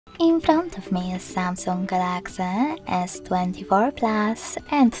In front of me is Samsung Galaxy S24 Plus,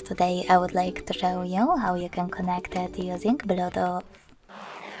 and today I would like to show you how you can connect it using Bluetooth.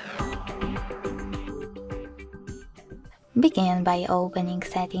 Begin by opening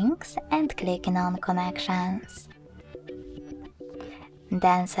Settings and clicking on Connections.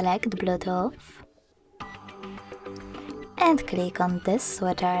 Then select Bluetooth and click on this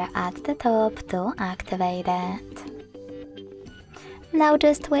switcher at the top to activate it. Now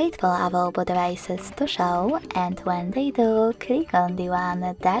just wait for available devices to show, and when they do, click on the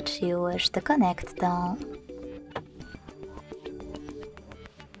one that you wish to connect to.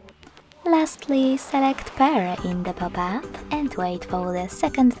 Lastly, select Pair in the pop-up and wait for the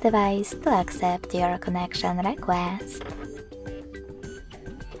second device to accept your connection request.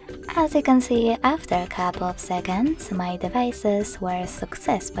 As you can see, after a couple of seconds, my devices were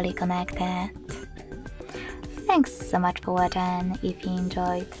successfully connected. Thanks so much for watching. If you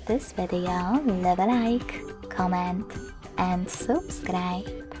enjoyed this video, leave a like, comment and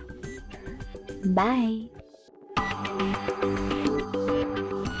subscribe. Bye!